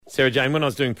Sarah Jane, when I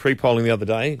was doing pre-polling the other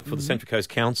day for the Central Coast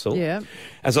Council,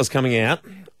 as I was coming out,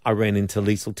 I ran into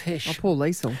Liesl Tesch. Oh, poor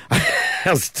Liesl.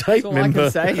 Our state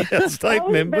member. I was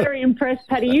very impressed,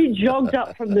 Paddy. You jogged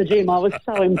up from the gym. I was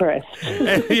so impressed.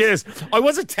 Yes. I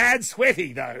was a tad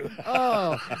sweaty, though.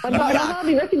 Oh. I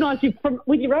hardly recognised you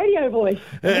with your radio voice.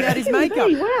 He had his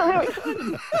makeup. Wow, how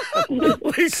exciting.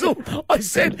 Liesl, I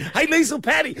said, hey, Liesl,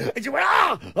 Paddy. And you went,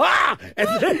 ah. And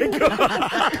then,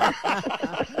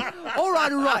 All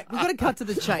right. We've got to cut to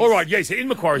the chase. all right, yes, in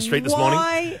Macquarie Street this morning.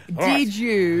 Why did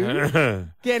you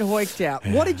get hoiked out?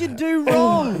 What did you do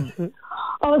wrong?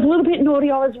 I was a little bit naughty.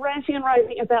 I was ranting and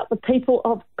raving about the people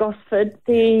of Gosford.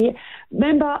 The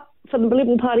member for the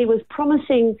Liberal Party was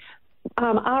promising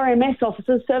RMS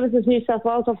officers, Services New South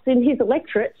Wales officers, in his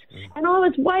electorate. And I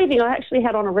was waving. I actually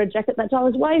had on a red jacket that day. I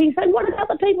was waving, saying, what about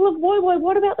the people of Woy Woy?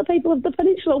 What about the people of the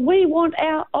Peninsula? We want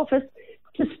our office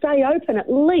to stay open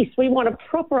at least. We want a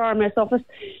proper RMS office.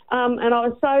 And I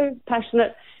was so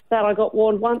passionate that I got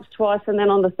warned once, twice, and then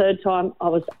on the third time I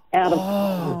was out of...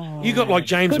 Oh, you got like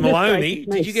James Maloney.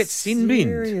 Did you get sin binned?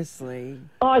 Seriously?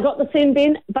 I got the sin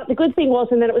bin, but the good thing was,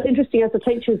 and then it was interesting, as a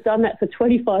teacher who's done that for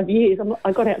 25 years,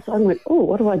 I got outside and went, oh,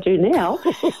 what do I do now?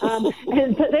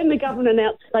 But then the government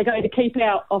announced they're going to keep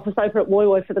our office open at Woy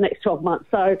Woy for the next 12 months.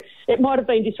 So it might have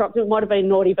been disruptive, it might have been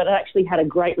naughty, but it actually had a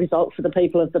great result for the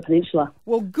people of the Peninsula.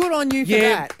 Well, good on you for that.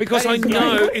 Yeah, because I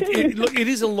know look, it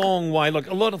is a long way. Like,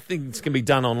 a lot of things can be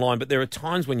done online, but there are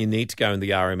times when you need to go in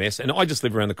the RMS, and I just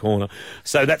live around the corner,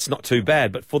 so that's not too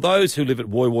bad. But for those who live at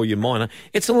Woy Woy Minor,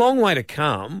 it's a long way to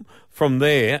come from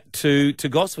there to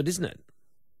Gosford, isn't it?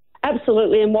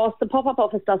 Absolutely, and whilst the pop-up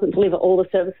office doesn't deliver all the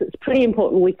services, it's pretty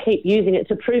important we keep using it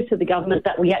to prove to the government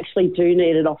that we actually do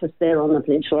need an office there on the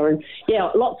peninsula. And, yeah,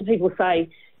 lots of people say,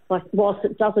 like, whilst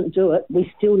it doesn't do it,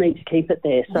 we still need to keep it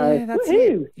there. So, yeah, that's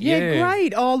woohoo. it. Yeah,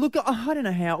 great. Oh, look, I don't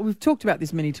know how. We've talked about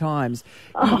this many times.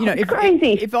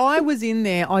 Crazy. If I was in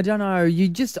there, I don't know,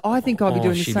 I think I'd be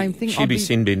doing the same thing. She'd be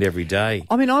sin-binned every day.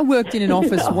 I mean, I worked in an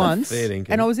office once,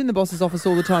 and I was in the boss's office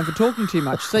all the time for talking too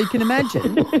much, so you can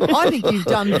imagine. I think you've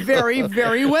done very,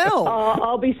 very well.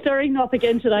 I'll be stirring up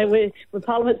again today where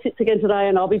Parliament sits again today,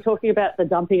 and I'll be talking about the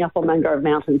dumping up on Mangrove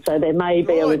Mountain, so there may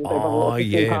be a little bit of a loss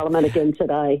in Parliament again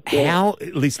today. Yeah.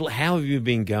 Liesl, how have you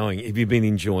been going? Have you been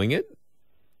enjoying it?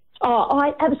 Oh,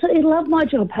 I absolutely love my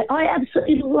job. I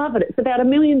absolutely love it. It's about a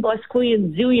million by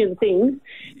squillion zillion things,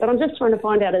 but I'm just trying to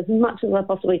find out as much as I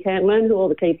possibly can, learn who all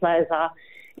the key players are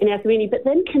in our community, but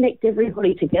then connect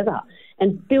everybody together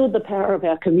and build the power of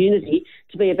our community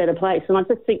to be a better place. And I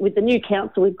just think with the new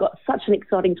council, we've got such an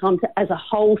exciting time as a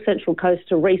whole Central Coast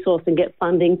to resource and get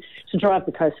funding to drive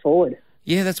the coast forward.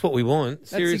 Yeah, that's what we want.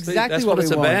 Seriously, that's what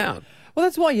it's about. Well,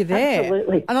 that's why you're there.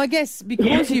 Absolutely. And I guess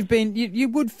because you've been, you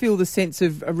would feel the sense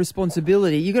of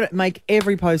responsibility. You've got to make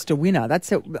every post a winner.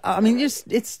 That's it. I mean,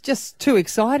 it's just too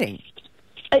exciting.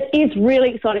 It is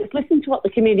really exciting. It's listening to what the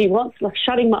community wants, like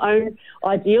shutting my own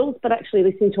ideals, but actually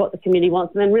listening to what the community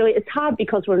wants. And then really it's hard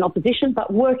because we're in opposition,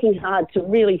 but working hard to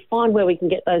really find where we can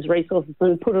get those resources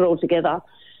and put it all together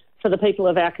for the people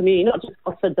of our community, not just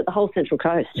Gosford, but the whole Central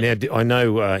Coast. Now, I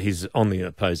know he's on the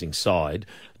opposing side.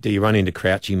 Do you run into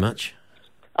Crouchy much?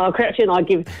 Crouchy and I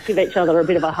give each other a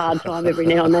bit of a hard time every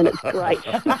now and then. It's great.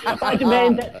 I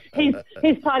demand that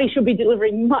his party should be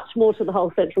delivering much more to the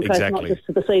whole Central Coast, not just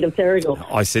to the seat of Terrigal.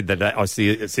 I said that. I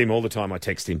see him all the time. I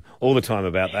text him all the time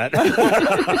about that.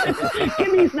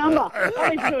 Give me his number. I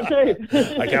need to do it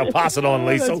too. Okay, I'll pass it on,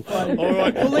 Liesl. All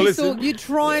right. Well, Liesl, you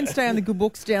try and stay on the good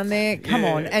books down there. Come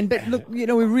on. But look,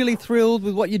 we're really thrilled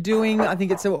with what you're doing. I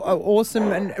think it's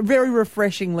awesome and very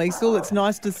refreshing, Liesl. It's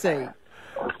nice to see.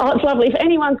 Oh, it's lovely. If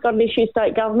anyone's got an issue,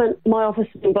 state government, my office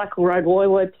is in Blackwell Road, Woy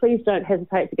Woy. Please don't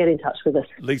hesitate to get in touch with us.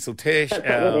 Liesl Tesch,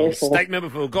 our state member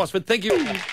for Gosford. Thank you.